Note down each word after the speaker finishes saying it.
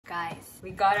We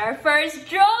got our first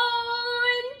drone!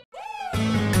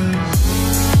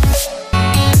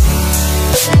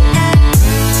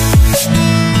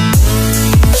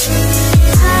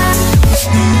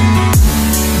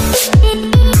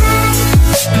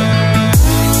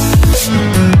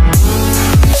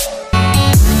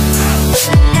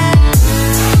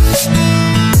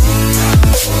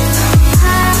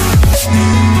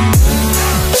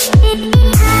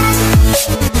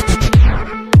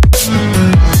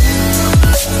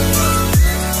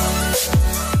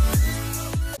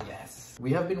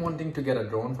 We have been wanting to get a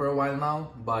drone for a while now,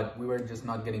 but we were just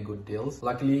not getting good deals.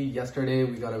 Luckily, yesterday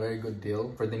we got a very good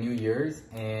deal for the New Year's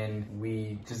and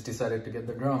we just decided to get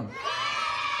the drone.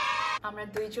 আমরা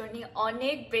দুইজনই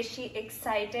অনেক বেশি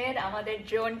excited আমাদের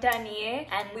ড্রোনটা নিয়ে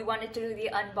and we wanted to do the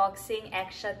unboxing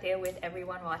একসাথে with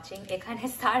everyone watching. এখানে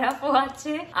সারাফও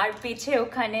আছে আর পিছে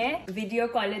ওখানে ভিডিও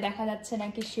কলে দেখা যাচ্ছে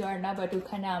নাকি শিওর না বাট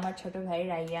ওখানে আমার ছোট ভাই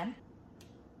Ryan.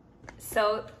 So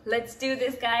let's do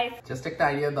this guys. Just একটা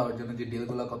আইডিয়া দেওয়ার জন্য যে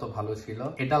ডিলগুলো কত ভালো ছিল.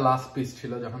 এটা লাস্ট পিস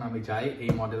ছিল যখন আমি যাই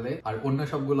এই মডেলে আর অন্য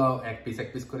সবগুলো এক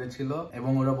পিস করে ছিল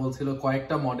এবং ওরা বলছিল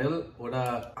কয়েকটা মডেল ওরা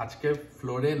আজকে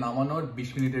ফ্লোরে নামানোর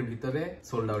 20 মিনিটের ভিতরে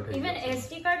সোল্ড আউট হয়ে গেছে. Even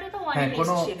SD কার্ডও তো ওয়ান পিস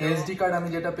কোনো ছিল. SD কার্ড আমি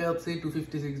যেটা পেয়েছি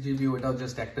 256 GB ওটাও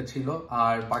জাস্ট একটা ছিল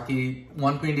আর বাকি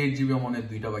 128 GB মনে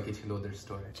দুইটা বাকি ছিল ওদের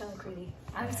স্টোরে. Really.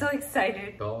 I'm so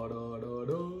excited.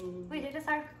 Wait, এটা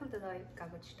সার্ফ খুলতে দাও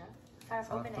কাগজটা.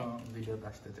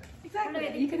 Exactly.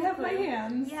 You can have my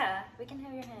hands. Yeah, we can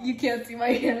have your hands. You can't see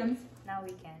my hands. Now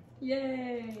we can.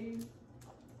 Yay.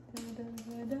 Da, da,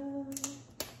 da,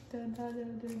 da, da, da,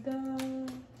 da, da.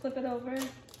 Flip it over.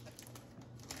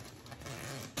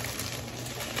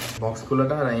 Box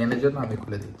খোলাটা রায়ানের জন্য আমি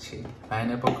খুলে দিচ্ছি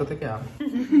রায়ানের পক্ষ থেকে আমি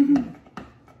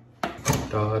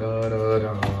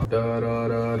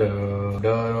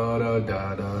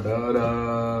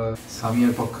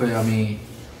সামিয়ার পক্ষে আমি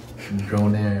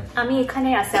ড্রোনের আমি এখানে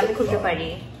আছে আমি খুলতে পারি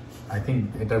I think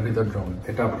এটার ভিতর ড্রোন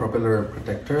এটা propeller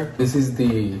protector this is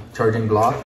the charging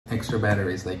block extra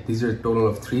batteries like these are total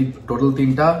of 3 total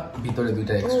 3টা ভিতরে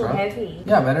দুইটা extra heavy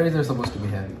yeah batteries are supposed to be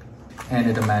heavy and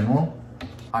এটা manual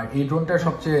আর এই ড্রোনটার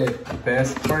সবচেয়ে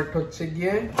বেস্ট পার্ট হচ্ছে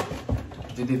গিয়ে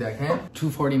যদি দেখেন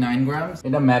 249 grams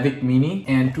এটা Mavic Mini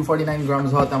and 249 grams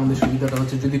হওয়াতে আমাদের সুবিধাটা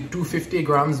হচ্ছে যদি 250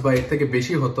 grams বা এর থেকে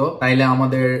বেশি হতো তাহলে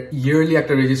আমাদের ইয়ারলি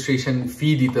একটা রেজিস্ট্রেশন ফি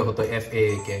দিতে হতো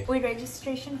FAA কে ওই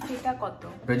রেজিস্ট্রেশন ফিটা কত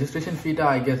রেজিস্ট্রেশন ফিটা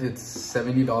I guess it's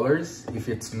 $70 if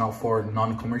it's not for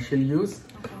non-commercial use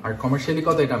R commercially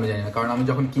কত এটা আমি জানি না কারণ আমি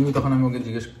যখন কিনি তখন আমি ওকে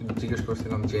জিজ্ঞেস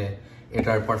করছিলাম যে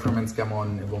এটার পারফরম্যান্স কেমন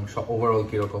এবং ওভারঅল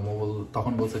কি রকম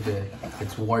তখন বলছে যে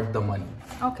it's worth the money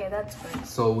okay that's good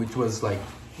so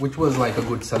which was like a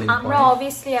good selling point আমরা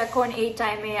obviously এখন এই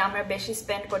টাইমে আমরা বেশি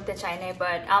স্পেন্ড করতে চাই না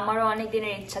বাট আমারও অনেক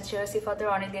দিনের ইচ্ছা ছিল সিফাতের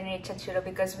অনেক দিনের ইচ্ছা ছিল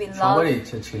because we love সবার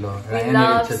ইচ্ছা ছিল রায়ানের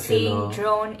ইচ্ছা ছিল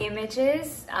drone images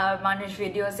আর মানুষ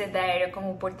ভিডিওসে দেয় এরকম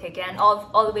উপর থেকে and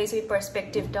always ওই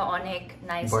পার্সপেক্টিভটা অনেক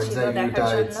নাইস ছিল দেখার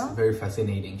জন্য it's very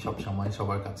fascinating সব সময়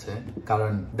সবার কাছে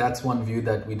কারণ that's one view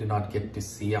that we do not get to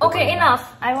see okay enough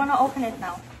I want to open it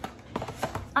now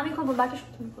আমি খুলবো বাকি সব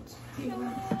তুমি করছো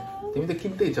তুমি তো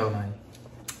কিনতেই চাও না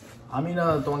আমি না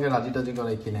তোমাকে রাজি টাজি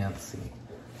করে কিনে আনছি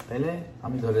তাইলে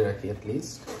আমি ধরে রাখি at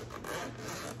least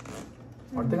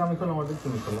অর্ধেক আমি খোলো অর্ধেক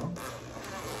তুমি খোলো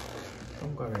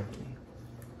কম করে রাখি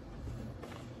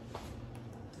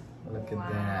look at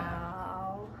that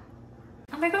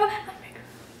oh my god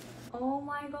oh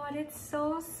my god it's so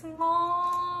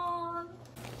small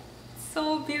so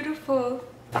beautiful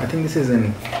I think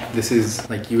this is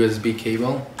like USB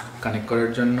cable connect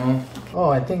করার জন্য oh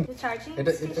I think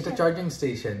এটা চার্জিং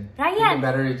স্টেশন রায়ান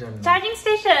ব্যাটারির জন্য চার্জিং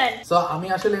স্টেশন সো আমি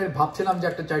আসলে ভাবছিলাম যে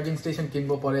একটা চার্জিং স্টেশন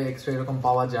কিনবো পরে এক্সট্রা এরকম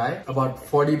পাওয়া যায় about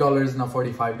 $40 না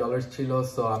 $45 ছিল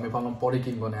সো আমি ভাবলাম পরে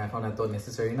কিনবো না এখন এত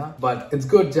নেসেসারি না বাট ইটস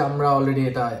গুড যে আমরা অলরেডি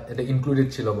এটা ইনক্লুডেড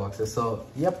ছিল বক্সে so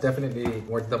yep definitely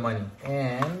worth the money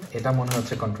and এটা মনে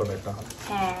হচ্ছে কন্ট্রোলারটা হবে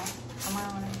হ্যাঁ আমার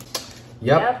মনে হচ্ছে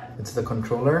Yep, it's the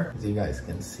controller, as you guys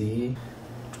can see.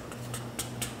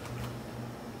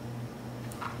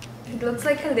 It looks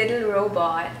like a little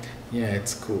robot. Yeah,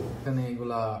 it's cool. And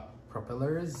egula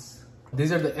propellers.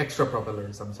 These are the extra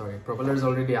propellers, I'm sorry. Propellers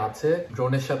already আছে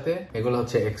drone এর সাথে এগুলো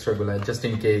হচ্ছে extra গুলা just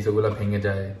in case ওগুলা ভেঙে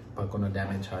যায় বা কোনো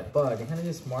ড্যামেজ হয় but এখানে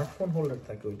যে স্মার্টফোন হোল্ডার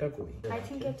থাকে ওটা কই I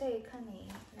think এটা এখানে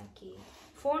নাকি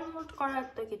ফোন হোল্ড করার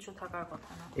তো কিছু থাকার কথা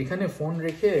না এখানে ফোন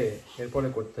রেখে এরপরে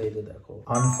করতে হবে দেখো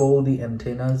unfold the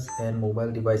antennas and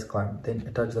mobile device clamp then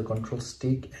attach the control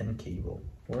stick and cable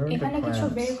এখানে কিছু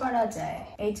বের করা যায়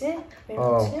এই যে বের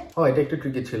হচ্ছে এটা একটু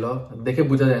ট্রিকি ছিল দেখে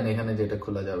বোঝা যায় না এখানে যে এটা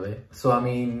খোলা যাবে সো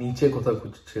আমি নিচে কোথাও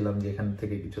খুঁজছিলাম যে এখান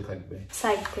থেকে কিছু থাকবে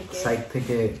সাইড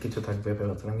থেকে কিছু থাকবে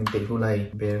ভেবেছিলাম কিন্তু এগুলাই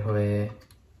বের হয়ে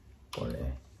পড়ে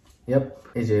Yep,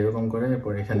 এই যে এরকম করে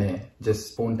এরপর এখানে জাস্ট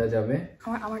ফোনটা যাবে।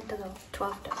 আমারটা দাও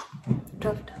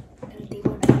 12টা দিব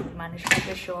না,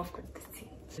 মানুষকে শো অফ করতেছি।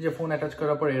 এই যে ফোন অ্যাটাচ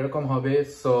করার পর এরকম হবে।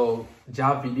 সো যা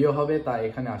ভিডিও হবে তা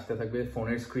এখানে আসতে থাকবে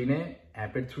ফোনের স্ক্রিনে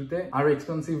অ্যাপের থ্রুতে। আরো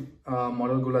এক্সপেন্সিভ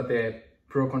মডেলগুলোতে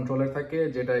প্রো কন্ট্রোলার থাকে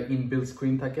যেটা ইনবিল্ট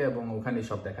স্ক্রিন থাকে এবং ওখানে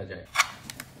সব দেখা যায়।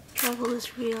 Travel is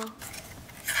real.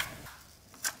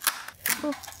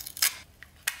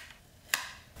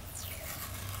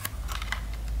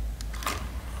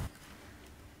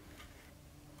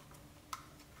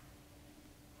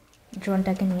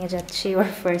 ড্রোনটাকে নিয়ে যাচ্ছি ওর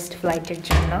ফার্স্ট ফ্লাইটের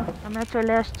জন্য। আমরা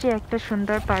চলে আসছি একটা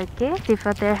সুন্দর পার্কে,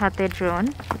 সিফাতের হাতে drone.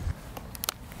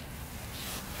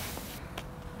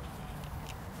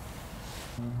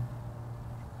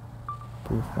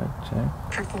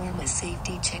 Perform a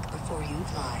safety check before you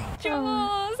fly.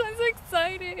 Jules, I'm so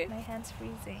excited. My hand's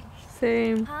freezing.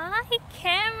 Same. Hi,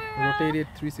 camera. Rotate it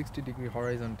 360 degree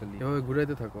horizontally. এভাবে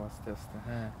ঘুরাইতে থাকো আস্তে আস্তে।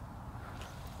 হ্যাঁ,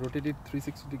 rotate it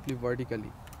 360 degree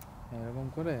vertically. হ্যাঁ, এরকম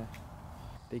করে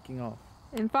taking off.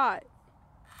 In 5.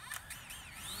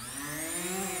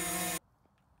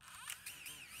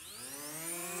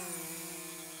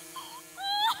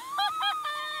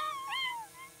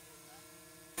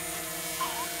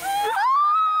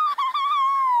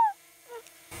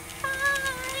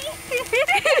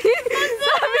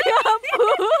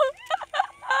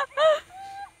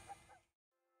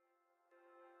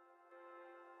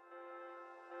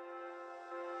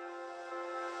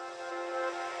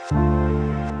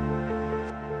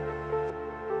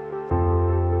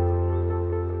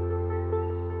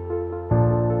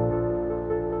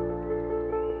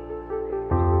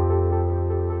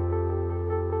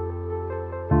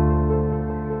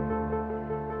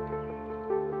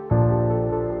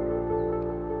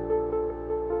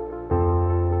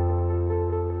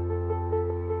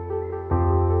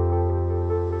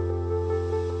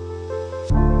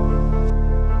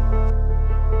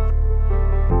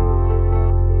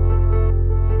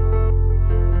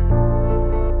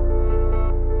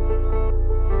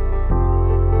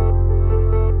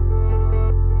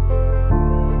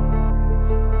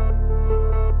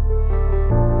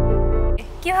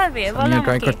 কিভাবে বলো আমি আমাকে?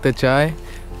 ট্রাই করতে চাই।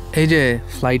 এই যে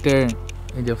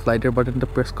ফ্লাইটের বাটনটা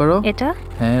প্রেস করো। এটা?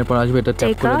 হ্যাঁ, এরপর আসবে এটা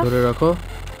ট্যাপ করে ধরে রাখো।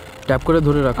 ট্যাপ করে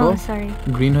ধরে রাখো। সরি।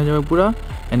 গ্রিন হয়ে যাবে পুরো।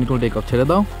 And it will take off. ছেড়ে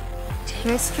দাও।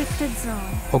 Restricted zone.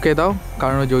 ওকে দাও,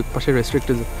 কারণ ওই যে ওই পাশে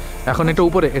রেস্ট্রিক্টেড। এখন এটা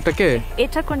উপরে, এটাকে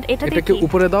এটাকে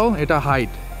উপরে দাও। এটা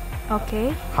height. Okay.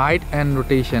 Height and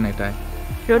rotation এটাই।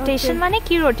 রোটেশন মানে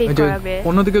কি রোটেট করাবে?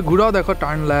 অন্যদিকে ঘুরাও, দেখো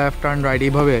টার্ন লেফট, টার্ন রাইট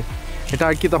এইভাবে। এটা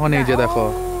আর কি তখন এই যে দেখো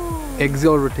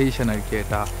এক্সিয়াল রোটেশন আর কি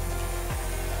এটা।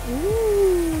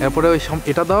 এরপরে ওই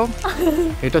এটা দাও,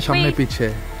 এটা সামনে পিছে।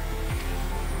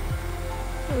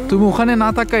 তুমি ওখানে না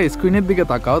তাকাই স্ক্রিনের দিকে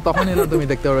তাকাও, তখন এলো তুমি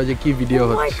দেখতে পারো যে কি ভিডিও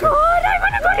হচ্ছে।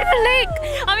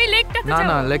 আমি লেকটাতে না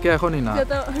না, লেকে এখনই না।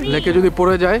 লেকে যদি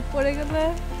পড়ে যায়, পড়ে গেলে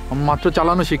মাত্র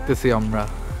চালানো শিখতেছি আমরা।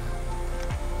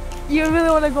 You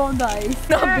really want to go on the ice?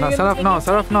 না,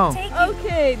 Saraf now.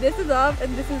 Okay, this is up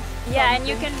and this is Yeah, and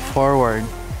you can Forward.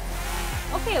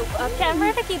 Okay,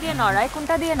 ক্যামেরাটা কি দিয়ে নড়ায়?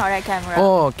 কোনটা দিয়ে নড়ায় ক্যামেরা? ও,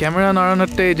 ক্যামেরা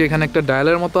নড়ানোতে যেখানে একটা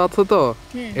ডায়ালের মতো আছে তো,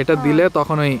 এটা দিলে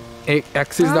তখন ওই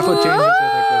অ্যাক্সিস দেখো চেঞ্জ হতে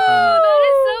থাকে ওখানে। That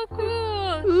is so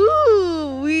cool.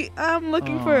 Ooh, I'm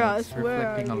looking for us. Where are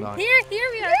Reflecting a you? lot. Here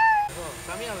we are.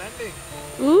 Samia landing.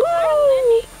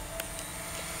 Ooh.